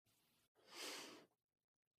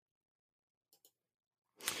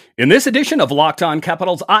In this edition of Locked On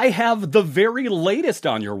Capitals, I have the very latest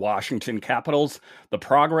on your Washington Capitals, the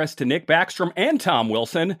progress to Nick Backstrom and Tom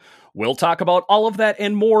Wilson. We'll talk about all of that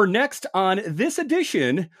and more next on this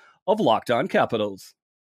edition of Locked On Capitals.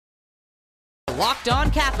 Locked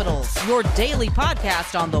On Capitals, your daily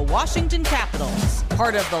podcast on the Washington Capitals,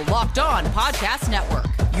 part of the Locked On Podcast Network,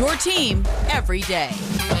 your team every day.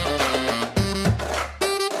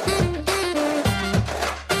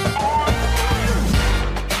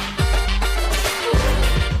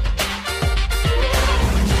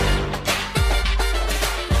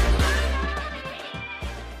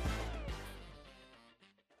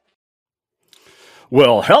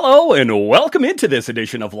 Well, hello and welcome into this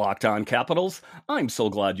edition of Locked On Capitals. I'm so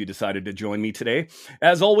glad you decided to join me today.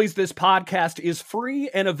 As always, this podcast is free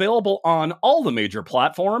and available on all the major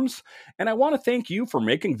platforms, and I want to thank you for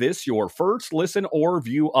making this your first listen or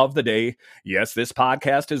view of the day. Yes, this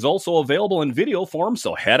podcast is also available in video form,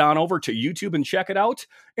 so head on over to YouTube and check it out.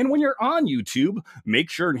 And when you're on YouTube, make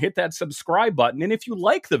sure and hit that subscribe button, and if you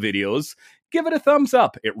like the videos, give it a thumbs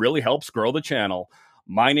up. It really helps grow the channel.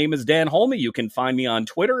 My name is Dan Holme. You can find me on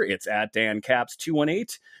Twitter. It's at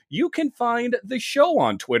DanCaps218. You can find the show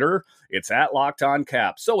on Twitter. It's at Locked On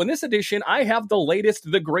Caps. So in this edition, I have the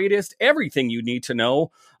latest, the greatest, everything you need to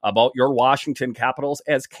know about your Washington Capitals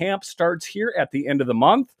as camp starts here at the end of the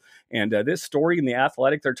month. And this story in The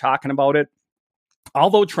Athletic, they're talking about it.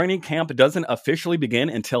 Although training camp doesn't officially begin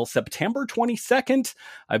until September 22nd,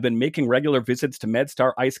 I've been making regular visits to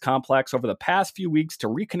MedStar Ice Complex over the past few weeks to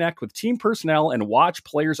reconnect with team personnel and watch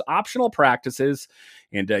players' optional practices.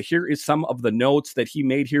 And here is some of the notes that he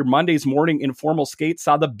made here. Monday's morning informal skate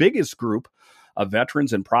saw the biggest group of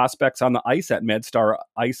veterans and prospects on the ice at MedStar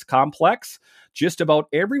Ice Complex. Just about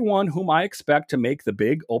everyone whom I expect to make the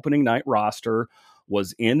big opening night roster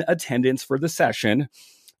was in attendance for the session,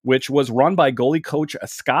 which was run by goalie coach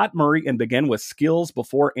Scott Murray and began with skills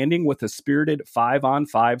before ending with a spirited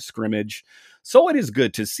 5-on-5 scrimmage. So it is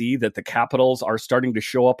good to see that the Capitals are starting to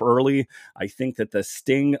show up early. I think that the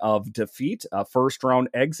sting of defeat, a first-round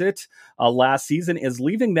exit last season, is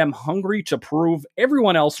leaving them hungry to prove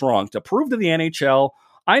everyone else wrong, to prove to the NHL,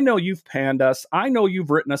 I know you've panned us, I know you've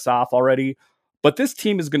written us off already, but this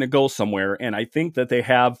team is going to go somewhere, and I think that they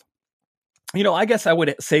have, I guess I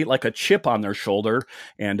would say like a chip on their shoulder.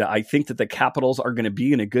 And I think that the Capitals are going to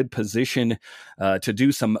be in a good position to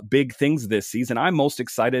do some big things this season. I'm most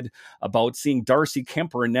excited about seeing Darcy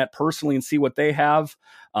Kuemper and net personally and see what they have.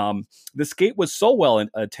 The skate was so well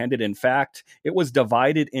attended. In fact, it was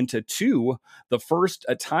divided into two. The first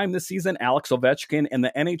time this season, Alex Ovechkin and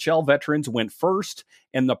the NHL veterans went first,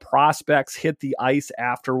 and the prospects hit the ice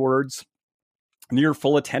afterwards. Near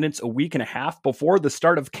full attendance a week and a half before the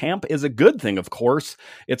start of camp is a good thing, of course.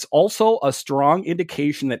 It's also a strong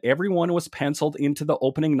indication that everyone who was penciled into the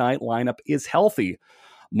opening night lineup is healthy.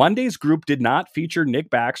 Monday's group did not feature Nick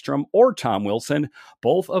Backstrom or Tom Wilson,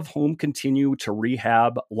 both of whom continue to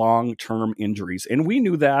rehab long-term injuries. And we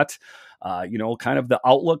knew that. Kind of the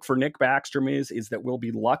outlook for Nick Backstrom is that we'll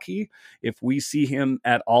be lucky if we see him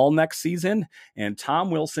at all next season. And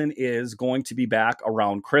Tom Wilson is going to be back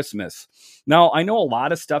around Christmas. Now, I know a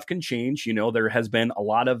lot of stuff can change. There has been a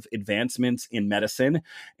lot of advancements in medicine.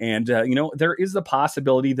 And, there is the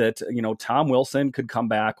possibility that, Tom Wilson could come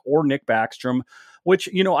back or Nick Backstrom, which,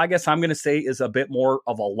 I guess I'm going to say is a bit more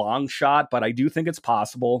of a long shot, but I do think it's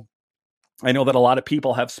possible. I know that a lot of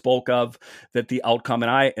people have spoke of that the outcome, and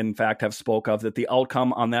I, in fact, have spoke of that the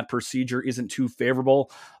outcome on that procedure isn't too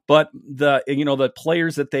favorable. But the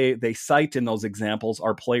players that they cite in those examples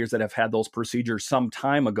are players that have had those procedures some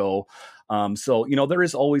time ago. So there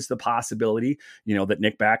is always the possibility, that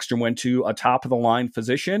Nick Backstrom went to a top of the line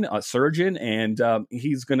physician, a surgeon, and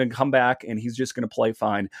he's going to come back and he's just going to play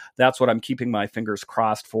fine. That's what I'm keeping my fingers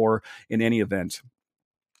crossed for in any event.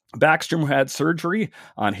 Backstrom had surgery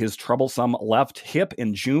on his troublesome left hip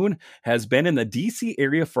in June, has been in the DC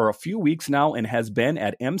area for a few weeks now, and has been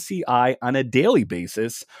at MCI on a daily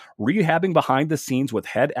basis, rehabbing behind the scenes with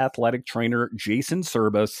head athletic trainer Jason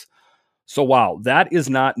Serbus. So, wow, that is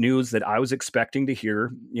not news that I was expecting to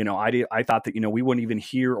hear. I thought that, we wouldn't even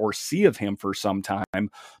hear or see of him for some time.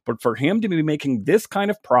 But for him to be making this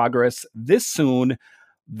kind of progress this soon,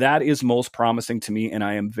 that is most promising to me, and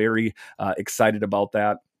I am very excited about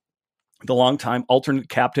that. The longtime alternate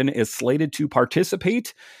captain is slated to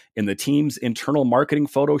participate in the team's internal marketing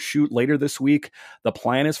photo shoot later this week. The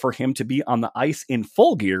plan is for him to be on the ice in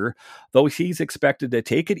full gear, though he's expected to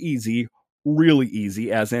take it easy, really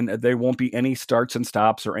easy, as in there won't be any starts and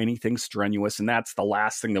stops or anything strenuous. And that's the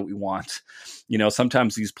last thing that we want.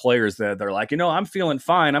 Sometimes these players that they're like, I'm feeling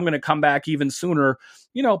fine, I'm going to come back even sooner,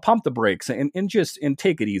 pump the brakes and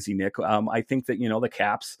take it easy, Nick. I think that, the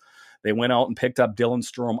Caps, they went out and picked up Dylan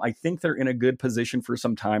Strome. I think they're in a good position for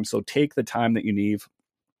some time. So take the time that you need.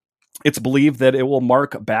 It's believed that it will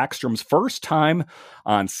mark Backstrom's first time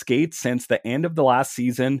on skates since the end of the last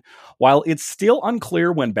season. While it's still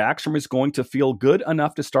unclear when Backstrom is going to feel good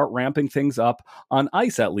enough to start ramping things up on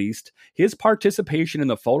ice, at least, his participation in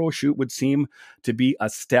the photo shoot would seem to be a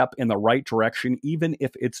step in the right direction, even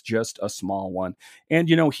if it's just a small one. And,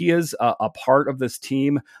 he is a part of this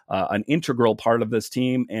team, an integral part of this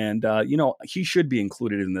team. And, he should be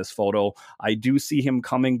included in this photo. I do see him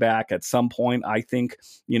coming back at some point. I think,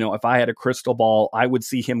 if I had a crystal ball, I would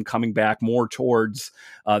see him coming back more towards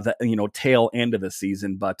the tail end of the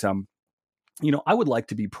season. But I would like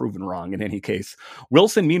to be proven wrong in any case.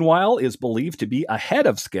 Wilson, meanwhile, is believed to be ahead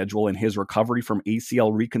of schedule in his recovery from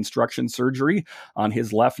ACL reconstruction surgery on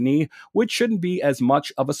his left knee, which shouldn't be as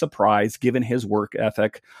much of a surprise given his work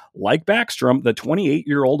ethic. Like Backstrom, the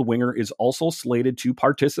 28-year-old winger is also slated to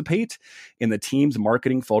participate in the team's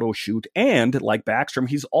marketing photo shoot. And like Backstrom,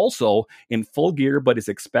 he's also in full gear, but is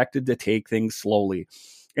expected to take things slowly.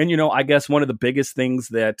 And, I guess one of the biggest things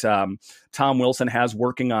that Tom Wilson has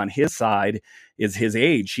working on his side is his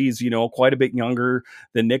age. He's, quite a bit younger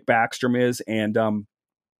than Nick Backstrom is. And,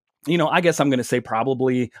 I guess I'm going to say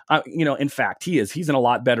probably, in fact, he is. He's in a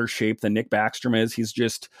lot better shape than Nick Backstrom is. He's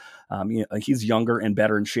just, he's younger and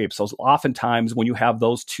better in shape. So oftentimes when you have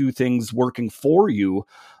those two things working for you,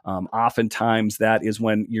 oftentimes that is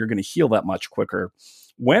when you're going to heal that much quicker.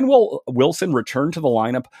 When will Wilson return to the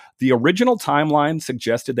lineup? The original timeline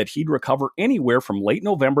suggested that he'd recover anywhere from late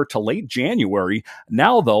November to late January.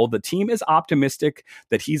 Now, though, the team is optimistic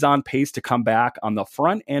that he's on pace to come back on the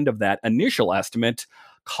front end of that initial estimate.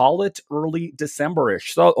 Call it early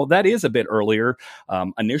December-ish. So that is a bit earlier.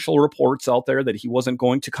 Initial reports out there that he wasn't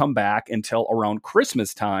going to come back until around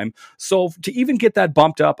Christmas time. So to even get that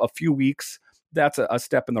bumped up a few weeks, that's a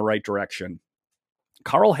step in the right direction.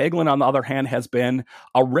 Carl Hagelin, on the other hand, has been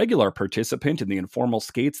a regular participant in the informal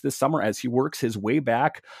skates this summer as he works his way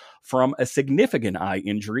back from a significant eye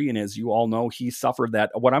injury. And as you all know, he suffered that,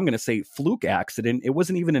 what I'm going to say, fluke accident. It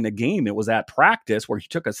wasn't even in a game. It was at practice where he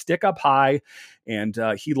took a stick up high and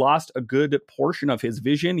he lost a good portion of his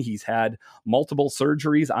vision. He's had multiple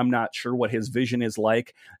surgeries. I'm not sure what his vision is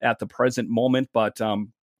like at the present moment, but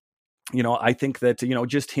I think that,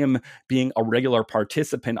 just him being a regular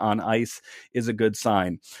participant on ice is a good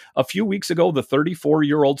sign. A few weeks ago, the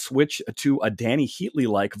 34-year-old switched to a Danny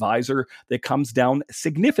Heatley-like visor that comes down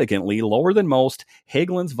significantly lower than most.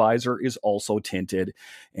 Hagelin's visor is also tinted.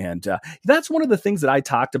 And that's one of the things that I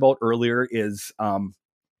talked about earlier is, I'm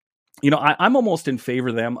almost in favor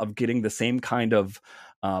of them of getting the same kind of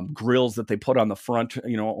grills that they put on the front,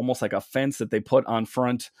 almost like a fence that they put on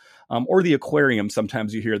front, or the aquarium.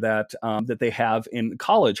 Sometimes you hear that they have in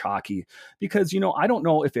college hockey, because, I don't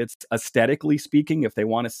know if it's aesthetically speaking, if they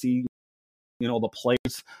want to see, the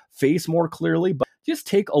player's face more clearly, but just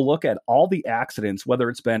take a look at all the accidents, whether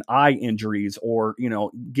it's been eye injuries or,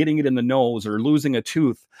 getting it in the nose or losing a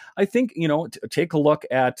tooth. I think, take a look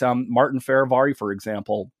at Martin Faravari, for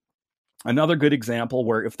example. Another good example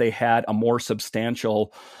where if they had a more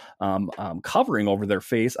substantial covering over their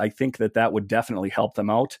face, I think that would definitely help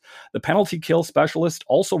them out. The penalty kill specialist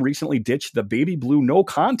also recently ditched the baby blue no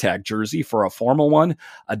contact jersey for a formal one,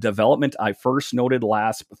 a development I first noted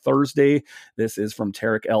last Thursday. This is from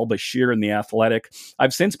Tarek El-Bashir in The Athletic.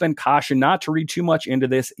 I've since been cautioned not to read too much into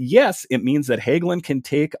this. Yes, it means that Hagelin can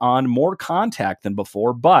take on more contact than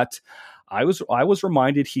before, but I was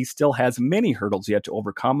reminded he still has many hurdles yet to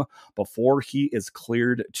overcome before he is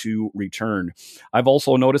cleared to return. I've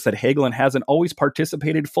also noticed that Hagelin hasn't always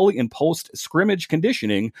participated fully in post-scrimmage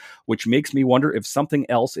conditioning, which makes me wonder if something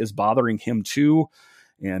else is bothering him too.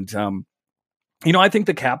 And I think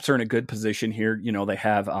the Caps are in a good position here. They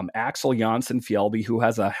have Axel Jonsson-Fjällby, who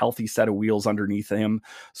has a healthy set of wheels underneath him.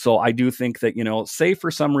 So I do think that, say for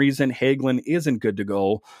some reason Hagelin isn't good to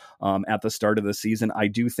go at the start of the season, I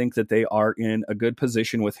do think that they are in a good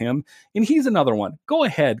position with him. And he's another one. Go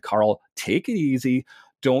ahead, Carl. Take it easy.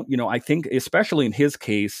 Don't, I think especially in his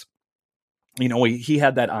case, he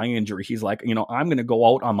had that eye injury. He's like, I'm going to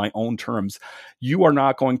go out on my own terms. You are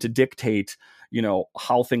not going to dictate,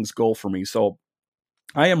 how things go for me. So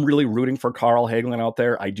I am really rooting for Carl Hagelin out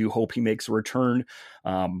there. I do hope he makes a return.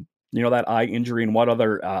 That eye injury and what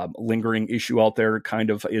other lingering issue out there kind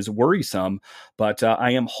of is worrisome, but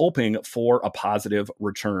I am hoping for a positive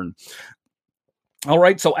return. All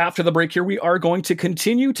right, so after the break here, we are going to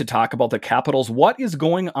continue to talk about the Capitals. What is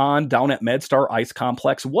going on down at MedStar Ice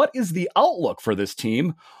Complex? What is the outlook for this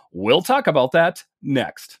team? We'll talk about that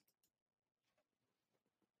next.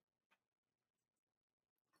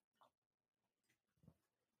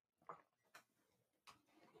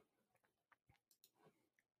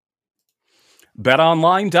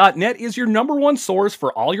 BetOnline.net is your number one source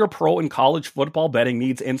for all your pro and college football betting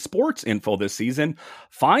needs and sports info this season.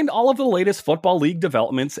 Find all of the latest football league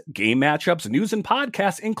developments, game matchups, news, and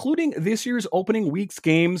podcasts, including this year's opening week's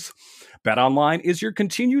games. BetOnline is your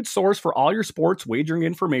continued source for all your sports wagering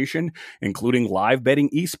information, including live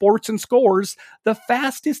betting, esports, and scores. The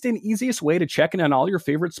fastest and easiest way to check in on all your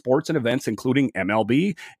favorite sports and events, including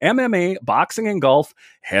MLB, MMA, boxing, and golf.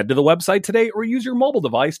 Head to the website today or use your mobile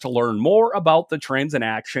device to learn more about the trends in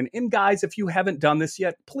action. And guys, if you haven't done this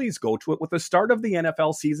yet, please go to it. With the start of the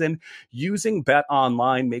NFL season, using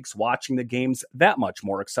BetOnline makes watching the games that much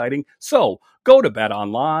more exciting. So go to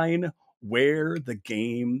BetOnline, where the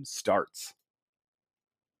game starts.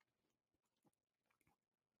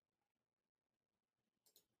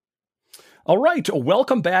 All right,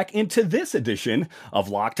 welcome back into this edition of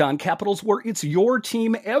Locked On Capitals, where it's your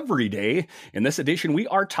team every day. In this edition, we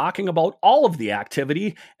are talking about all of the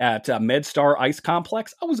activity at MedStar Ice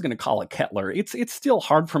Complex. I was going to call it Kettler. It's still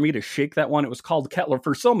hard for me to shake that one. It was called Kettler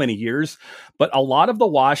for so many years, but a lot of the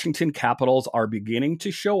Washington Capitals are beginning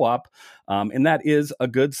to show up, and that is a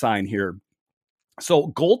good sign here. So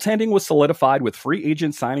goaltending was solidified with free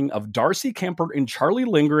agent signing of Darcy Kuemper and Charlie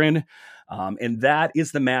Lindgren. And that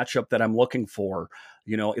is the matchup that I'm looking for.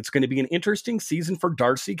 You know, it's going to be an interesting season for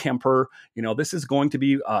Darcy Kuemper. You know, this is going to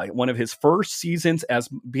be one of his first seasons as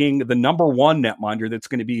being the number one netminder that's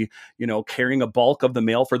going to be, you know, carrying a bulk of the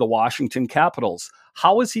mail for the Washington Capitals.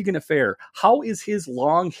 How is he going to fare? How is his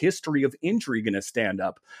long history of injury going to stand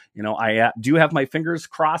up? You know, I do have my fingers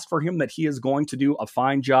crossed for him that he is going to do a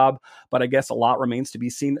fine job, but I guess a lot remains to be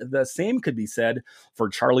seen. The same could be said for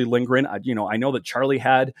Charlie Lindgren. I know that Charlie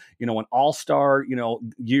had, you know, an all-star, you know,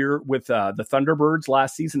 year with the Thunderbirds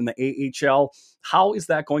last season in the AHL. How is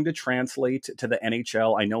that going to translate to the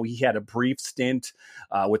NHL? I know he had a brief stint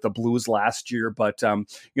with the Blues last year, but, you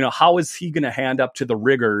know, how is he going to hand up to the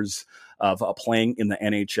rigors of playing in the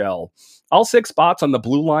NHL? All six spots on the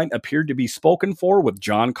blue line appeared to be spoken for, with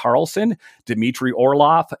John Carlson, Dmitry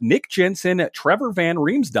Orlov, Nick Jensen, Trevor Van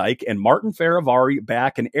Riemsdyk, and Martin Fehérváry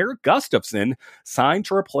back, and Erik Gustafsson signed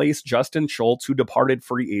to replace Justin Schultz, who departed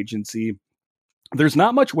free agency. There's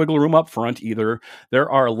not much wiggle room up front either.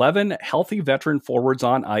 There are 11 healthy veteran forwards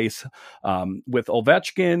on ice, with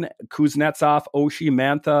Ovechkin, Kuznetsov, Oshie,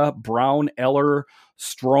 Mantha, Brown, Eller,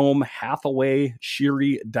 Strome, Hathaway,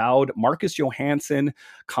 Sheary, Dowd, Marcus Johansson.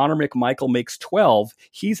 Connor McMichael makes 12.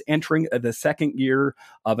 He's entering the second year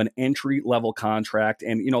of an entry-level contract,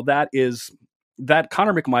 and, you know, that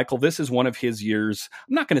Connor McMichael, this is one of his years.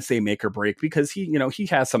 I'm not going to say make or break, because he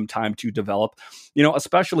has some time to develop, you know,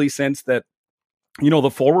 especially since that, you know,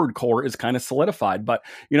 the forward core is kind of solidified. But,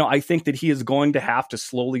 you know, I think that he is going to have to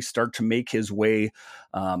slowly start to make his way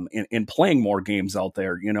in playing more games out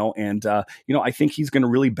there, you know, and, you know, I think he's going to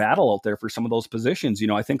really battle out there for some of those positions. You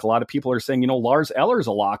know, I think a lot of people are saying, you know, Lars Eller's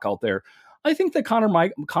a lock out there. I think that Connor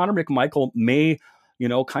McMichael may, you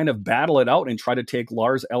know, kind of battle it out and try to take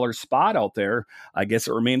Lars Eller's spot out there. I guess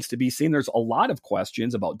it remains to be seen. There's a lot of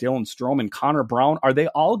questions about Dylan Strome and Connor Brown. Are they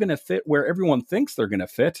all going to fit where everyone thinks they're going to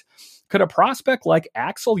fit? Could a prospect like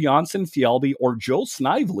Axel Jonsson-Fjällby or Joe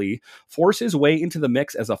Snively force his way into the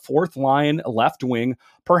mix as a fourth line left wing?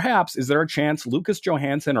 Perhaps. Is there a chance Lucas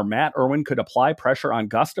Johansson or Matt Irwin could apply pressure on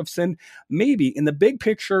Gustafsson? Maybe. In the big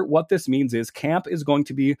picture, what this means is camp is going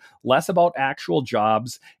to be less about actual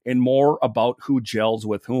jobs and more about who gels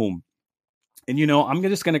with whom. And, you know, I'm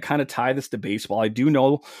just going to kind of tie this to baseball. I do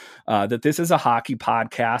know that this is a hockey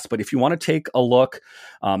podcast, but if you want to take a look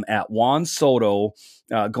at Juan Soto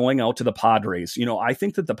going out to the Padres, you know, I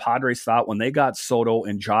think that the Padres thought when they got Soto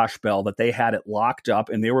and Josh Bell that they had it locked up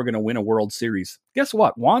and they were going to win a World Series. Guess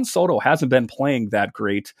what? Juan Soto hasn't been playing that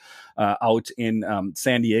great out in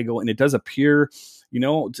San Diego, and it does appear, you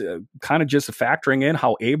know, to kind of just factoring in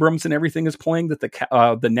how Abrams and everything is playing, that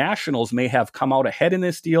the Nationals may have come out ahead in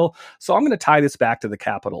this deal. So I'm going to tie this back to the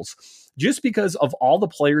Capitals. Just because of all the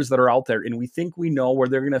players that are out there, and we think we know where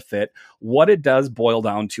they're going to fit, what it does boil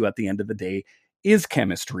down to at the end of the day is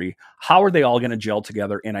chemistry. How are they all going to gel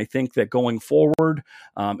together? And I think that going forward,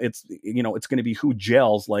 it's going to be who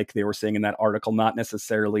gels, like they were saying in that article, not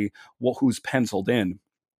necessarily who's penciled in.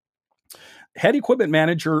 Head equipment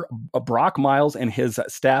manager Brock Miles and his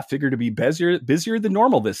staff figure to be busier than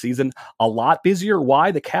normal this season. A lot busier.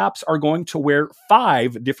 Why? The Caps are going to wear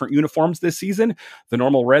 5 different uniforms this season. The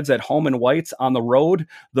normal reds at home and whites on the road.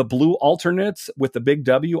 The blue alternates with the big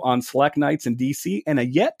W on select nights in DC. And a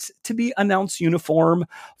yet to be announced uniform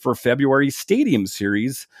for February Stadium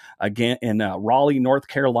Series again in Raleigh, North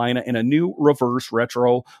Carolina, in a new reverse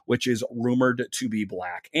retro, which is rumored to be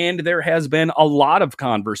black. And there has been a lot of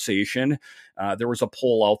conversation. There was a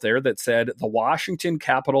poll out there that said the Washington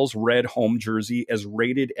Capitals red home jersey is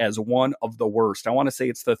rated as one of the worst. I want to say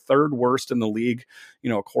it's the 3rd worst in the league,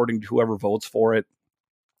 according to whoever votes for it.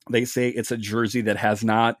 They say it's a jersey that has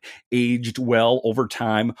not aged well over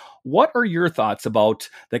time. What are your thoughts about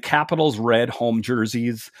the Capitals red home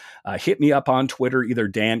jerseys? Hit me up on Twitter, either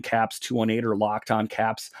DanCaps218 or Locked On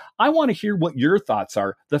Caps. I want to hear what your thoughts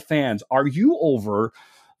are. The fans, are you over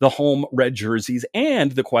the home red jerseys?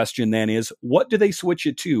 And the question then is, what do they switch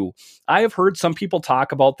it to? I have heard some people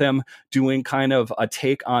talk about them doing kind of a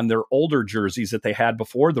take on their older jerseys that they had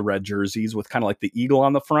before the red jerseys with kind of like the eagle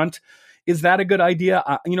on the front. Is that a good idea?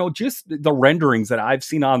 Just the renderings that I've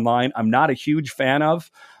seen online, I'm not a huge fan of.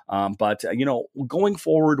 But going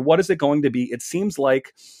forward, what is it going to be? It seems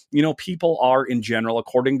like, people are in general,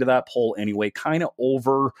 according to that poll anyway, kind of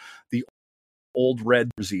over the old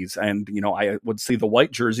red jerseys. And, I would see the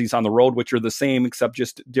white jerseys on the road, which are the same, except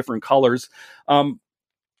just different colors.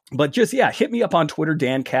 But just, hit me up on Twitter,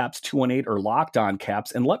 DanCaps218 or Locked On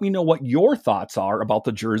Caps, and let me know what your thoughts are about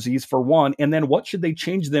the jerseys for one, and then what should they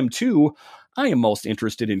change them to? I am most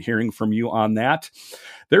interested in hearing from you on that.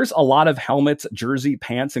 There's a lot of helmets, jersey,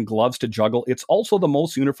 pants, and gloves to juggle. It's also the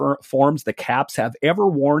most uniforms the Caps have ever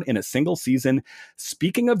worn in a single season.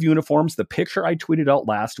 Speaking of uniforms, the picture I tweeted out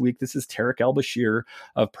last week, this is Tarek El-Bashir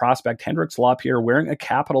of Prospect Hendricks Lapierre wearing a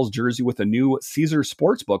Capitals jersey with a new Caesar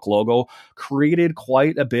Sportsbook logo, created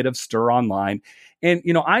quite a bit of stir online. And,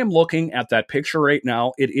 I am looking at that picture right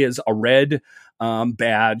now. It is a red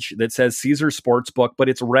badge that says Caesar Sportsbook, but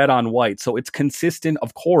it's red on white. So it's consistent,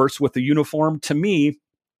 of course, with the uniform. To me,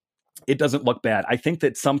 it doesn't look bad. I think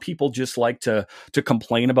that some people just like to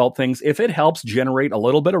complain about things. If it helps generate a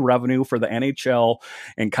little bit of revenue for the NHL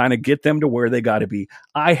and kind of get them to where they got to be,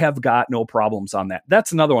 I have got no problems on that.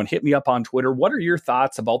 That's another one. Hit me up on Twitter. What are your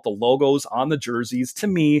thoughts about the logos on the jerseys? To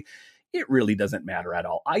me, it really doesn't matter at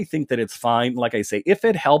all. I think that it's fine. Like I say, if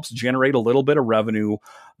it helps generate a little bit of revenue,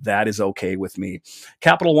 that is okay with me.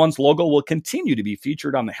 Capital One's logo will continue to be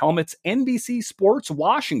featured on the helmets. NBC Sports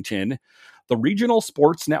Washington, the regional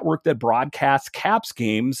sports network that broadcasts Caps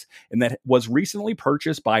games and that was recently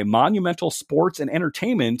purchased by Monumental Sports and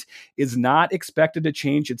Entertainment, is not expected to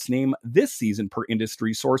change its name this season per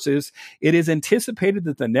industry sources. It is anticipated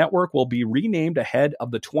that the network will be renamed ahead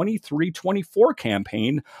of the 23-24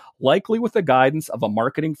 campaign, likely with the guidance of a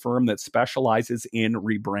marketing firm that specializes in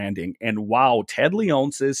rebranding. And wow, Ted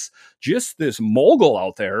Leonsis, just this mogul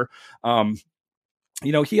out there.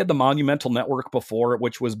 He had the Monumental Network before,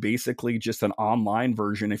 which was basically just an online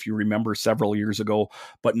version, if you remember, several years ago.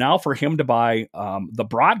 But now for him to buy the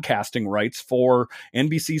broadcasting rights for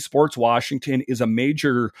NBC Sports Washington is a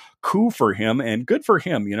major coup for him, and good for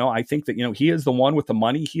him. I think that, he is the one with the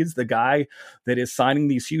money. He is the guy that is signing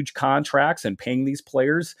these huge contracts and paying these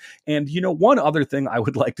players. And, one other thing I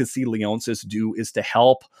would like to see Leonsis do is to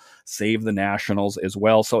help save the Nationals as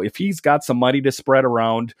well. So if he's got some money to spread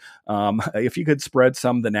around, if he could spread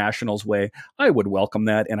some the Nationals way, I would welcome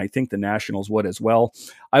that, and I think the Nationals would as well.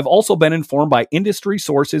 I've also been informed by industry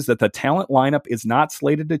sources that the talent lineup is not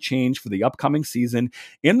slated to change for the upcoming season.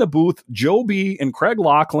 In the booth, Joe B and Craig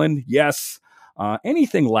Laughlin, yes,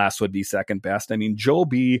 anything less would be second best. I mean, Joe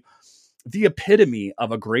B, the epitome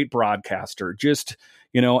of a great broadcaster, just,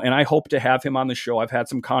 and I hope to have him on the show. I've had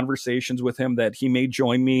some conversations with him that he may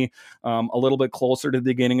join me a little bit closer to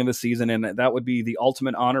the beginning of the season, and that would be the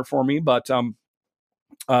ultimate honor for me. But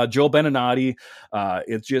Joe Beninati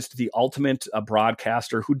is just the ultimate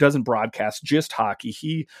broadcaster who doesn't broadcast just hockey.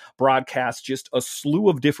 He broadcasts just a slew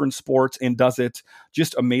of different sports and does it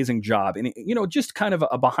just amazing job. And, just kind of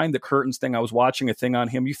a behind the curtains thing. I was watching a thing on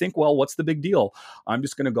him. You think, well, what's the big deal? I'm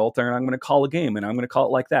just going to go out there and I'm going to call a game and I'm going to call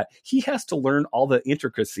it like that. He has to learn all the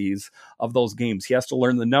intricacies of those games. He has to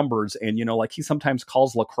learn the numbers. And, like he sometimes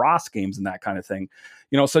calls lacrosse games and that kind of thing.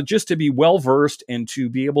 So just to be well versed and to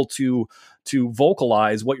be able to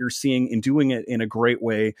vocalize what you're seeing and doing it in a great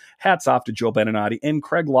way. Hats off to Joe Beninati and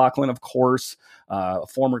Craig Laughlin, of course, a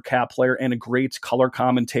former Cap player and a great color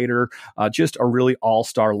commentator. Just a really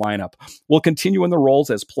all-star lineup. We'll continue in the roles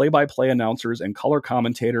as play-by-play announcers and color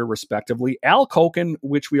commentator, respectively. Al Koken,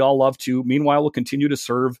 which we all love too, meanwhile, will continue to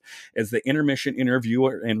serve as the intermission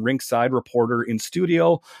interviewer and rinkside reporter in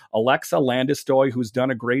studio. Alexa Landestoy, who's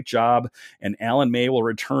done a great job, and Alan May will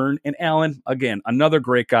return. And Alan, again, another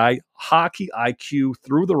great guy, hockey IQ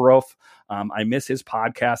through the roof. I miss his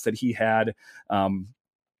podcast that he had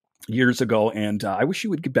years ago, and I wish he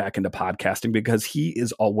would get back into podcasting because he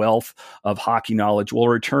is a wealth of hockey knowledge. Will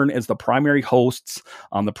return as the primary hosts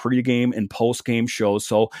on the pregame and postgame shows.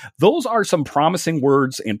 So those are some promising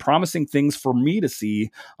words and promising things for me to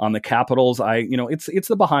see on the Capitals. It's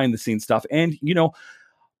the behind the scenes stuff, and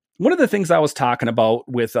one of the things I was talking about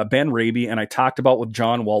with Ben Raby and I talked about with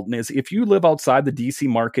John Walton is if you live outside the DC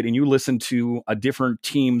market and you listen to a different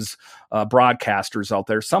team's broadcasters out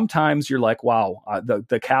there, sometimes you're like, wow,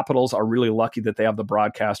 the Capitals are really lucky that they have the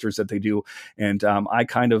broadcasters that they do. And I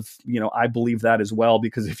kind of, I believe that as well,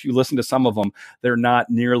 because if you listen to some of them, they're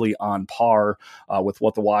not nearly on par with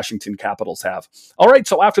what the Washington Capitals have. All right,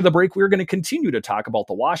 so after the break, we're going to continue to talk about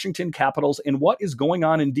the Washington Capitals and what is going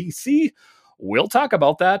on in DC. We'll talk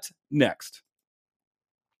about that next.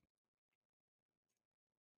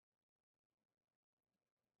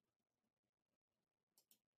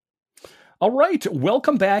 All right,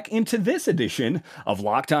 welcome back into this edition of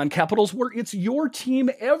Locked On Capitals, where it's your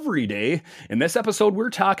team every day. In this episode,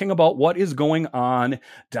 we're talking about what is going on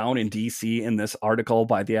down in DC in this article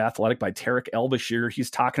by The Athletic by Tarek El-Bashir.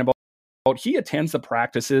 He's talking about he attends the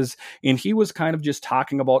practices, and he was kind of just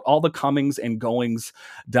talking about all the comings and goings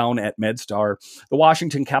down at MedStar. The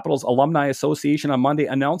Washington Capitals Alumni Association on Monday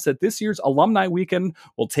announced that this year's Alumni Weekend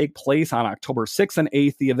will take place on October 6th and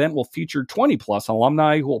 8th. The event will feature 20-plus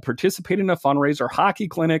alumni who will participate in a fundraiser, hockey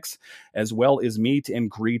clinics, as well as meet and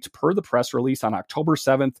greet. Per the press release on October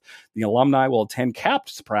 7th, the alumni will attend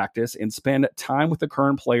Caps practice and spend time with the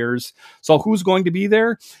current players. So who's going to be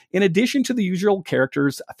there? In addition to the usual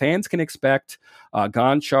characters, fans can expect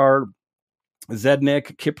Gonchar,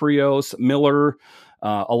 Zednik, Kyprios, Miller,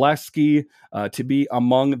 Oleksy to be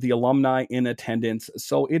among the alumni in attendance.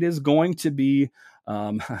 So it is going to be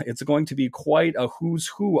quite a who's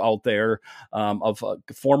who out there of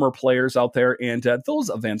former players out there. And those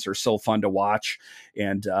events are so fun to watch.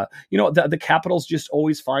 And, the Capitals just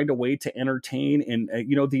always find a way to entertain. And,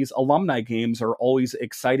 these alumni games are always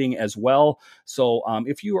exciting as well. So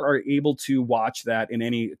if you are able to watch that in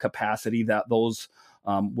any capacity, that those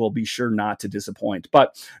will be sure not to disappoint.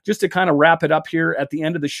 But just to kind of wrap it up here at the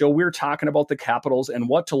end of the show, we're talking about the Capitals and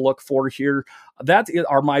what to look for here. That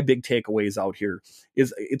are my big takeaways out here.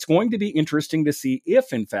 Is it's going to be interesting to see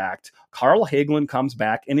if, in fact, Carl Hagelin comes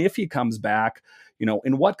back, and if he comes back,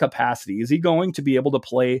 in what capacity? Is he going to be able to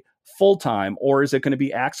play full-time, or is it going to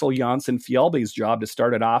be Axel Jonsson-Fjällby's job to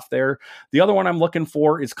start it off there? The other one I'm looking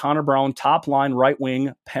for is Connor Brown, top line, right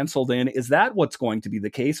wing, penciled in. Is that what's going to be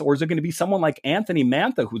the case, or is it going to be someone like Anthony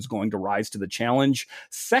Mantha who's going to rise to the challenge?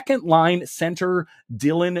 Second line center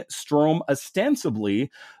Dylan Strome,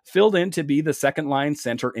 ostensibly filled in to be the second line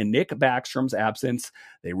center in Nick Backstrom's absence.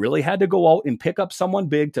 They really had to go out and pick up someone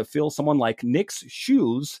big to fill someone like Nick's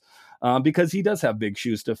shoes, because he does have big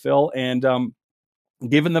shoes to fill. And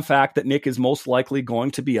given the fact that Nick is most likely going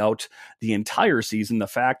to be out the entire season, the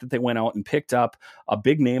fact that they went out and picked up a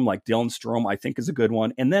big name like Dylan Strome, I think is a good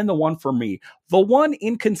one. And then the one for me, the one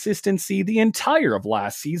inconsistency the entire of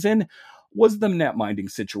last season was the net minding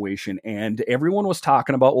situation. And everyone was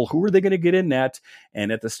talking about, well, who are they going to get in net?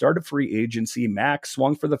 And at the start of free agency, Max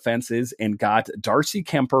swung for the fences and got Darcy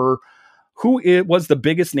Kemper, who was the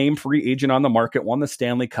biggest name free agent on the market, won the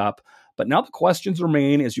Stanley Cup. But now the questions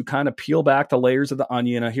remain as you kind of peel back the layers of the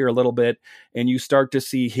onion here a little bit, and you start to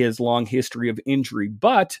see his long history of injury.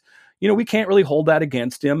 But we can't really hold that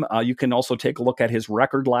against him. You can also take a look at his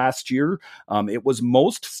record last year. It was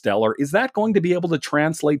most stellar. Is that going to be able to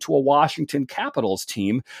translate to a Washington Capitals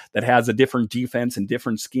team that has a different defense and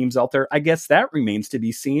different schemes out there? I guess that remains to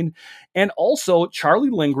be seen. And also Charlie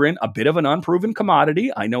Lindgren, a bit of an unproven commodity.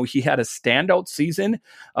 I know he had a standout season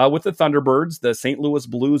with the Thunderbirds, the St. Louis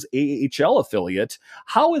Blues AHL affiliate.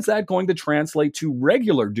 How is that going to translate to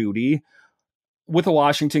regular duty with the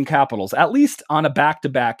Washington Capitals, at least on a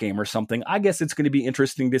back-to-back game or something? I guess it's going to be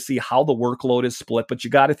interesting to see how the workload is split, but you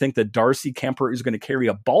got to think that Darcy Kemper is going to carry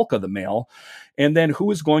a bulk of the mail. And then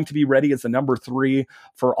who is going to be ready as the number 3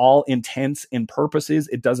 for all intents and purposes?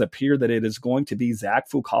 It does appear that it is going to be Zach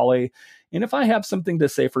Fucale. And if I have something to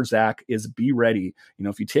say for Zach, is be ready.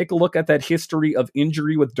 If you take a look at that history of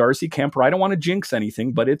injury with Darcy Kemper, I don't want to jinx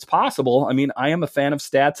anything, but it's possible. I mean, I am a fan of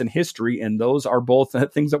stats and history, and those are both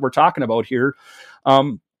things that we're talking about here.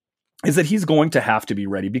 Is that he's going to have to be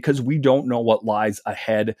ready because we don't know what lies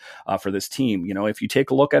ahead for this team. If you take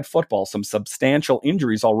a look at football, some substantial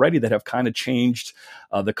injuries already that have kind of changed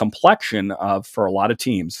the complexion for a lot of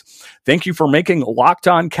teams. Thank you for making Locked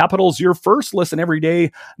On Capitals your first listen every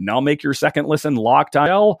day. Now make your second listen Locked On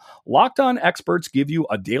NHL. Locked On experts give you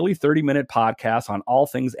a daily 30-minute podcast on all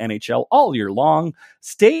things NHL all year long.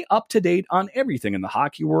 Stay up to date on everything in the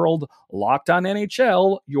hockey world. Locked On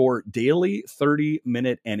NHL, your daily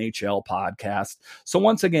 30-minute NHL podcast. So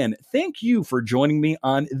once again, thank you for joining me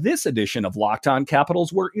on this edition of Locked On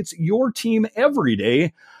Capitals, where it's your team every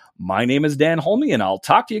day. My name is Dan Holme, and I'll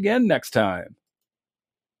talk to you again next time.